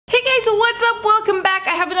guys, what's up? Welcome back.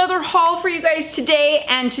 I have another haul for you guys today,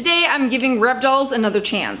 and today I'm giving RebDolls another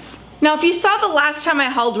chance. Now, if you saw the last time I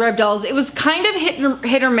hauled RebDolls, it was kind of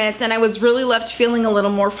hit or miss, and I was really left feeling a little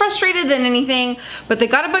more frustrated than anything, but they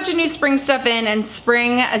got a bunch of new spring stuff in, and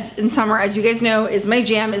spring and summer, as you guys know, is my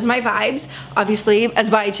jam, is my vibes. Obviously, as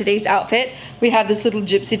by today's outfit, we have this little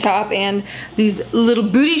gypsy top and these little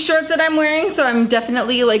booty shorts that I'm wearing, so I'm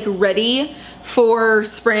definitely like ready for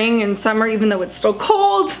spring and summer, even though it's still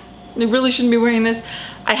cold. I really shouldn't be wearing this.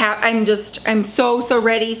 I'm so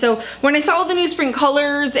ready. So when I saw all the new spring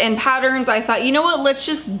colors and patterns, I thought, you know what, let's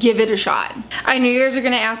just give it a shot. I know you guys are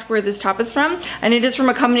gonna ask where this top is from, and it is from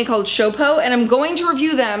a company called Shopo, and I'm going to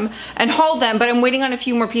review them and haul them, but I'm waiting on a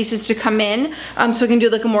few more pieces to come in so I can do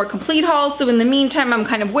like a more complete haul. So in the meantime, I'm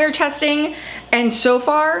kind of wear testing, and so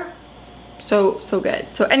far, so good.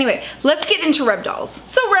 So anyway, let's get into RebDolls.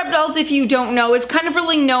 So RebDolls, if you don't know, is kind of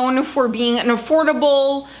really known for being an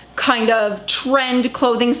affordable kind of trend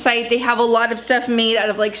clothing site. They have a lot of stuff made out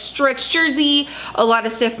of like stretch jersey, a lot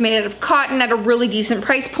of stuff made out of cotton at a really decent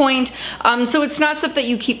price point. So it's not stuff that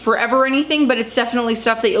you keep forever or anything, but it's definitely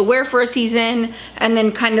stuff that you'll wear for a season and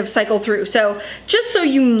then kind of cycle through. So just so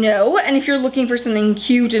you know, and if you're looking for something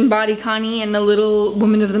cute and bodycon-y and a little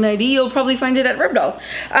woman of the nighty, you'll probably find it at RebDolls.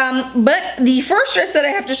 But the first dress that I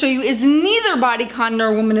have to show you is neither bodycon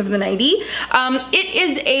nor woman of the nighty. It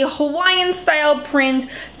is a Hawaiian style print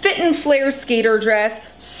fit and flare skater dress.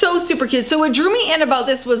 So super cute. So what drew me in about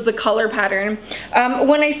this was the color pattern.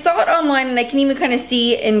 When I saw it online, and I can even kind of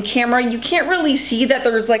see in camera, you can't really see that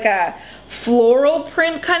there's like a floral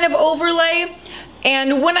print kind of overlay.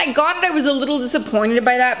 And when I got it, I was a little disappointed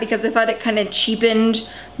by that because I thought it kind of cheapened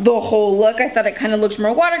the whole look. I thought it kind of looked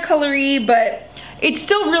more watercolory, but it's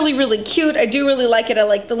still really cute. I do really like it. I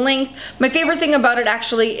like the length. My favorite thing about it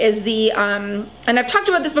actually is the, and I've talked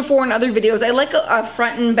about this before in other videos, I like a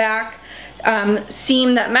front and back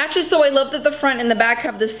seam that matches. So I love that the front and the back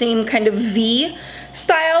have the same kind of V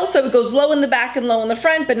style, so it goes low in the back and low in the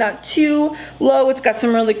front, but not too low. It's got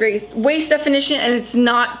some really great waist definition, and it's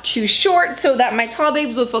not too short so that my tall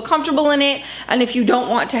babes will feel comfortable in it. And if you don't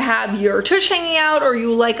want to have your tush hanging out, or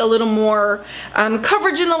you like a little more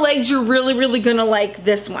coverage in the legs, you're really gonna like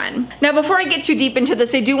this one. Now, before I get too deep into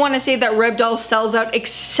this, I do want to say that RebDolls sells out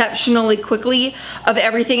exceptionally quickly of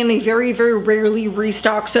everything, and they very rarely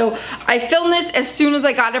restock. So I filmed this as soon as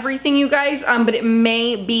I got everything, you guys, but it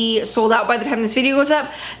may be sold out by the time this video goes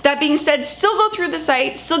up. That being said, still go through the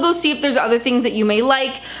site, still go see if there's other things that you may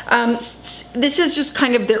like. This is just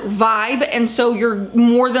kind of their vibe, and so you're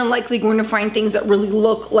more than likely going to find things that really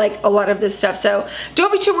look like a lot of this stuff. So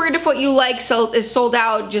don't be too worried if what you like is sold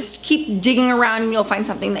out. Just keep digging around and you'll find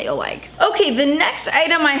something that you'll like. Okay, the next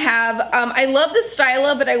item I have, I love the style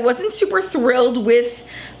of it. I wasn't super thrilled with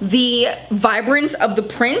the vibrance of the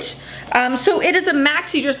print. So it is a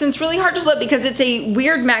maxi dress, and it's really hard to look because it's a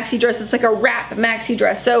weird maxi dress. It's like a wrap maxi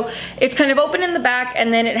dress. So it's kind of open in the back,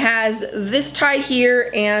 and then it has this tie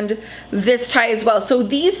here and this tie as well. So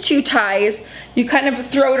these two ties, you kind of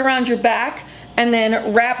throw it around your back and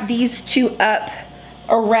then wrap these two up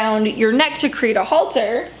around your neck to create a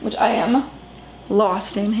halter, which I am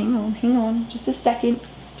lost in. Hang on, just a second,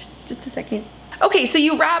 just a second. Okay, so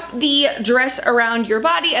you wrap the dress around your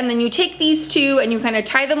body, and then you take these two and you kind of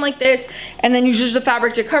tie them like this, and then you use the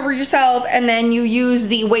fabric to cover yourself, and then you use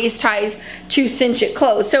the waist ties to cinch it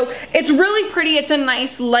closed. So it's really pretty. It's a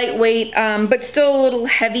nice lightweight, but still a little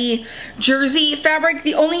heavy jersey fabric.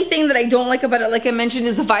 The only thing that I don't like about it, like I mentioned,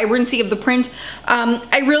 is the vibrancy of the print.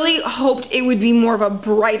 I really hoped it would be more of a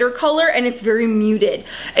brighter color, and it's very muted.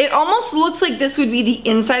 It almost looks like this would be the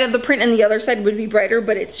inside of the print and the other side would be brighter,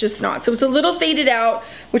 but it's just not. So it's a little faded out,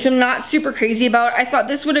 which I'm not super crazy about. I thought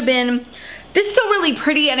this would have been, this is still really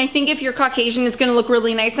pretty, and I think if you're Caucasian, it's gonna look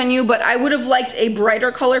really nice on you, but I would have liked a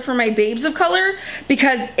brighter color for my babes of color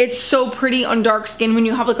because it's so pretty on dark skin when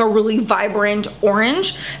you have like a really vibrant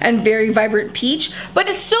orange and very vibrant peach. But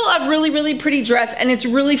it's still a really pretty dress, and it's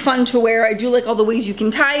really fun to wear. I do like all the ways you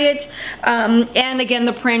can tie it. And again,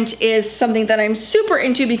 the print is something that I'm super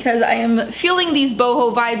into because I am feeling these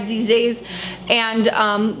boho vibes these days, and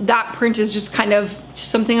that print is just kind of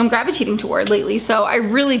something I'm gravitating toward lately. So I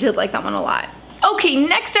really did like that one a lot. Okay,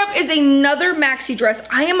 next up is another maxi dress.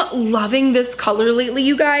 I am loving this color lately,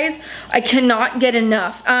 you guys. I cannot get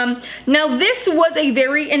enough. Now this was a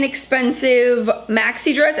very inexpensive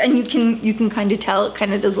maxi dress, and you can kind of tell it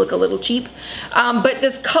kind of does look a little cheap. But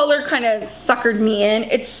this color kind of suckered me in.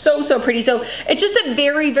 It's so pretty. So it's just a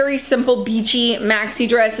very simple beachy maxi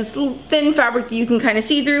dress. It's thin fabric that you can kind of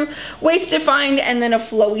see through, waist defined, and then a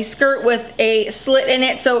flowy skirt with a slit in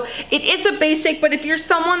it. So it is a basic, but if you're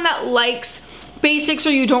someone that likes basics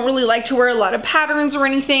or you don't really like to wear a lot of patterns or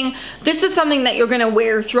anything, this is something that you're gonna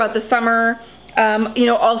wear throughout the summer. You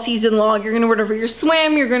know, all season long. You're gonna wear it over your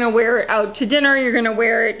swim, you're gonna wear it out to dinner, you're gonna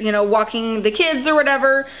wear it, you know, walking the kids or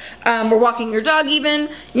whatever, or walking your dog even,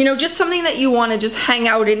 you know, just something that you wanna just hang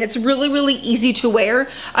out in. It's really, really easy to wear.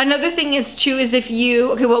 Another thing is too, is if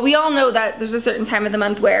you, okay, well, we all know that there's a certain time of the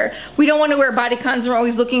month where we don't wanna wear bodycons, we're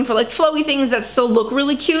always looking for like flowy things that still look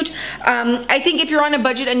really cute. I think if you're on a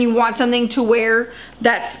budget and you want something to wear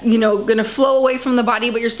that's, you know, gonna flow away from the body,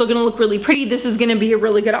 but you're still gonna look really pretty, this is gonna be a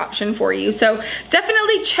really good option for you. So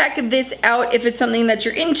definitely check this out if it's something that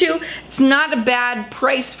you're into. It's not a bad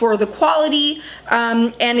price for the quality,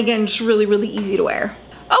 and again, just really, really easy to wear.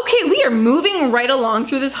 Okay, we are moving right along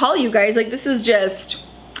through this haul, you guys. Like, this is just,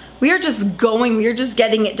 we are just going, we are just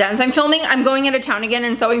getting it done. So I'm going out of town again,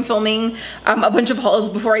 and so I'm filming a bunch of hauls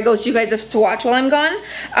before I go, so you guys have to watch while I'm gone.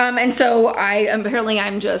 And so apparently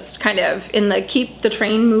I'm just kind of in the keep the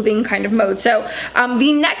train moving kind of mode. So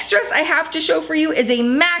the next dress I have to show for you is a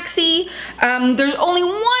maxi. There's only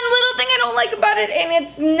one little thing I don't like about it, and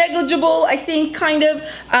it's negligible, I think, kind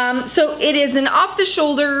of. So it is an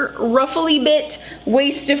off-the-shoulder, ruffly bit,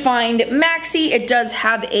 waist-defined maxi. It does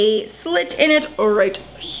have a slit in it right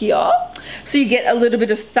here, so you get a little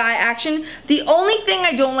bit of thigh action. The only thing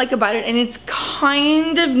I don't like about it, and it's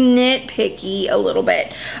kind of nitpicky a little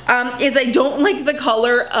bit, is I don't like the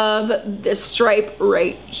color of this stripe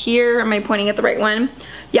right here. Am I pointing at the right one?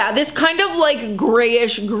 Yeah, this kind of like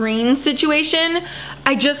grayish green situation.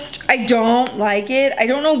 I don't like it. I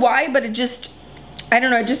don't know why, but it just, I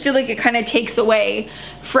don't know, I just feel like it kind of takes away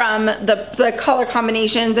from the color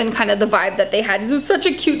combinations and kind of the vibe that they had. It was such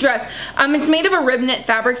a cute dress. It's made of a rib knit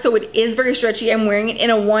fabric, so it is very stretchy. I'm wearing it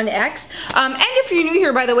in a 1X. And if you're new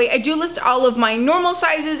here, by the way, I do list all of my normal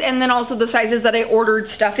sizes and then also the sizes that I ordered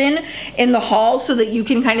stuff in the haul, so that you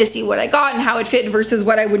can kind of see what I got and how it fit versus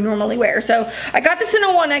what I would normally wear. So I got this in a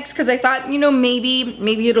 1X because I thought, you know,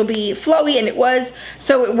 maybe it'll be flowy, and it was,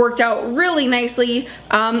 so it worked out really nicely.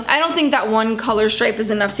 I don't think that one color stripe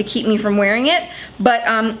is enough to keep me from wearing it, but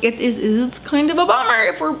it is kind of a bummer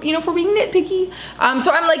if we're, you know, if we're being nitpicky.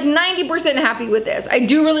 So I'm like 90% happy with this. I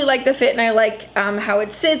do really like the fit, and I like how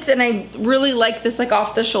it sits, and I really like this like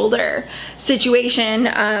off the shoulder situation,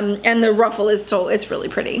 and the ruffle is still, it's really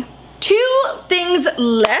pretty. Two things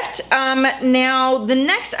left. Now the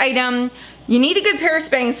next item you need a good pair of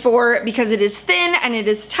Spanx for, because it is thin and it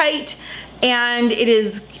is tight. And it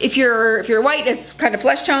is, if you're white, it's kind of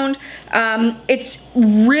flesh toned. It's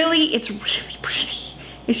really pretty.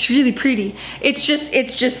 It's really pretty. It's just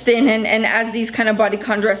thin, and as these kind of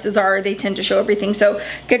bodycon dresses are, they tend to show everything. So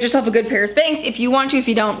get yourself a good pair of Spanx if you want to. If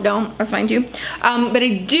you don't, that's fine too. But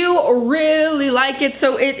I do really like it.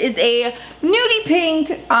 So it is a nudie pink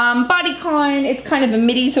bodycon. It's kind of a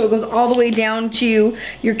midi, so it goes all the way down to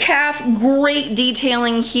your calf. Great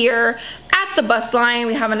detailing here. At the bust line,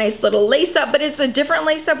 we have a nice little lace up, but it's a different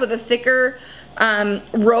lace up with a thicker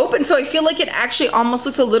rope, and so I feel like it actually almost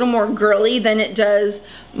looks a little more girly than it does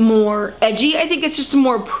more edgy. I think it's just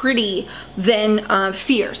more pretty than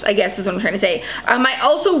fierce, I guess is what I'm trying to say. I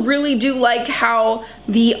also really do like how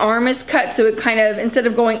the arm is cut, so it kind of, instead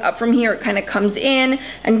of going up from here, it kind of comes in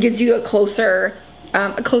and gives you a closer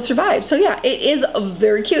vibe. So yeah, it is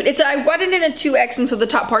very cute. I got it in a 2X, and so the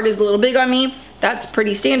top part is a little big on me. That's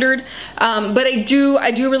pretty standard, but I do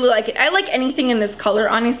really like it. I like anything in this color,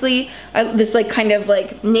 honestly. This like kind of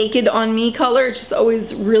like naked on me color, it just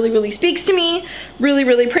always really speaks to me.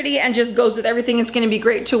 Really pretty, and just goes with everything. It's gonna be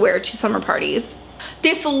great to wear to summer parties.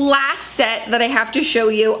 This last set that I have to show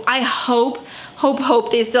you, I hope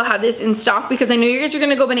they still have this in stock, because I know you guys are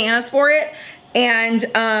gonna go bananas for it, and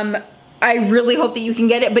I really hope that you can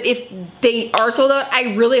get it. But if they are sold out,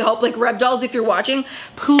 I really hope, like RebDolls, if you're watching,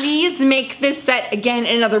 please make this set again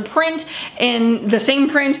in another print, in the same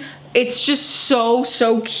print. It's just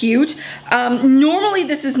so cute. Normally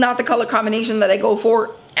this is not the color combination that I go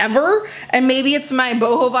for ever, and maybe it's my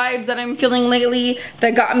boho vibes that I'm feeling lately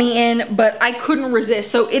that got me in, but I couldn't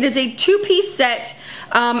resist. So it is a 2-piece set,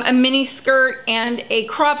 a mini skirt and a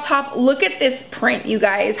crop top. Look at this print, you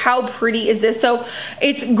guys. How pretty is this? So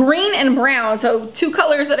it's green and brown, so two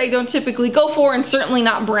colors that I don't typically go for, and certainly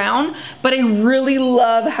not brown, but I really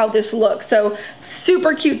love how this looks. So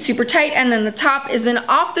super cute, super tight, and then the top is an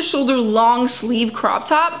off-the-shoulder long sleeve crop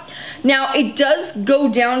top. Now it does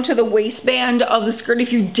go down to the waistband of the skirt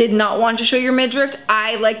if you you did not want to show your midriff.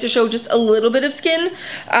 I like to show just a little bit of skin.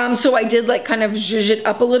 So I did like kind of zhuzh it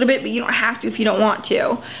up a little bit, but you don't have to if you don't want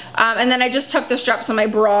to. And then I just tucked the straps on my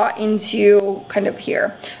bra into kind of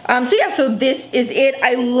here. So yeah, so this is it.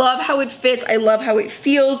 I love how it fits. I love how it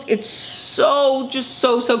feels. It's so, just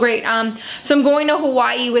so great. So I'm going to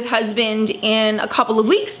Hawaii with husband in a couple of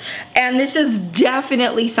weeks, and this is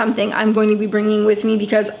definitely something I'm going to be bringing with me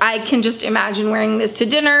because I can just imagine wearing this to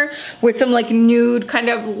dinner with some like nude kind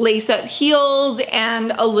of lace up heels, and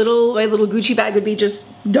my little Gucci bag would be just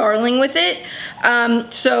darling with it.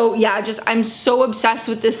 So yeah, I'm so obsessed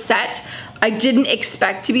with this set. I didn't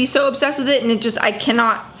expect to be so obsessed with it, and I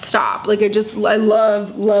cannot stop. Like I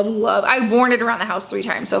love. I've worn it around the house 3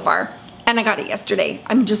 times so far, and I got it yesterday.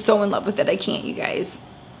 I'm just so in love with it. I can't, you guys.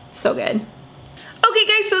 So good. Okay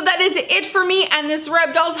guys, so that is it for me and this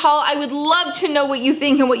RebDolls haul. I would love to know what you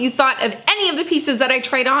think and what you thought of any of the pieces that I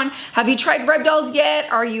tried on. Have you tried RebDolls yet?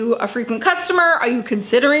 Are you a frequent customer? Are you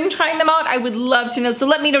considering trying them out? I would love to know, so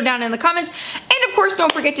let me know down in the comments. And of course,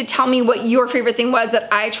 don't forget to tell me what your favorite thing was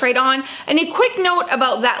that I tried on. And a quick note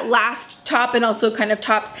about that last top and also kind of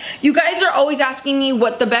tops. You guys are always asking me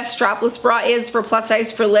what the best strapless bra is for plus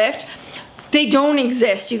size for lift. They don't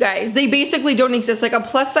exist, you guys. They basically don't exist. Like a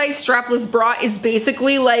plus size strapless bra is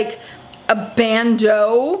basically like a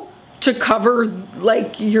bandeau to cover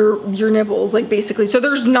like your nipples, like basically. So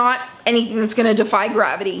there's not anything that's gonna defy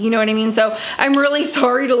gravity, you know what I mean? So I'm really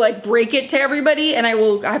sorry to like break it to everybody, and I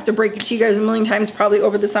have to break it to you guys a million times probably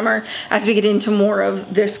over the summer as we get into more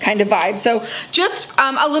of this kind of vibe. So just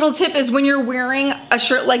a little tip is when you're wearing a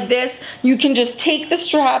shirt like this, you can just take the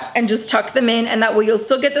straps and just tuck them in, and that way you'll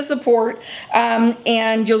still get the support,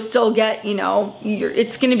 and you'll still get, you know,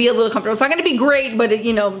 it's gonna be a little comfortable. It's not gonna be great, but it,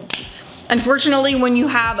 you know, unfortunately, when you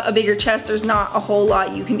have a bigger chest, there's not a whole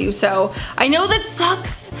lot you can do. So I know that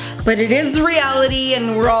sucks, but it is the reality,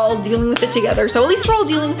 and we're all dealing with it together. So at least we're all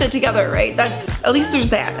dealing with it together, right? At least there's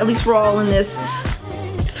that. At least we're all in this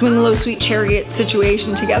swing low sweet chariot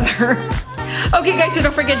situation together. Okay guys, so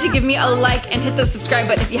don't forget to give me a like and hit the subscribe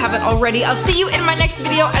button if you haven't already. I'll see you in my next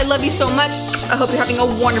video. I love you so much. I hope you're having a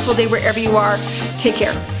wonderful day wherever you are. Take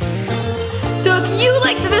care. So if you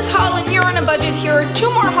liked this haul and you're on a budget, here are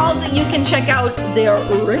 2 more hauls that you can check out. They are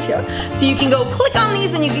right here. So you can go click on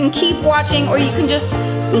these and you can keep watching, or you can just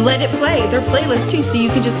let it play. They're playlists too, so you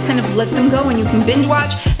can just kind of let them go and you can binge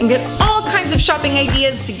watch and get all kinds of shopping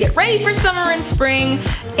ideas to get ready for summer and spring.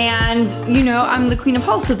 And you know, I'm the queen of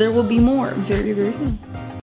hauls, so there will be more very, very soon.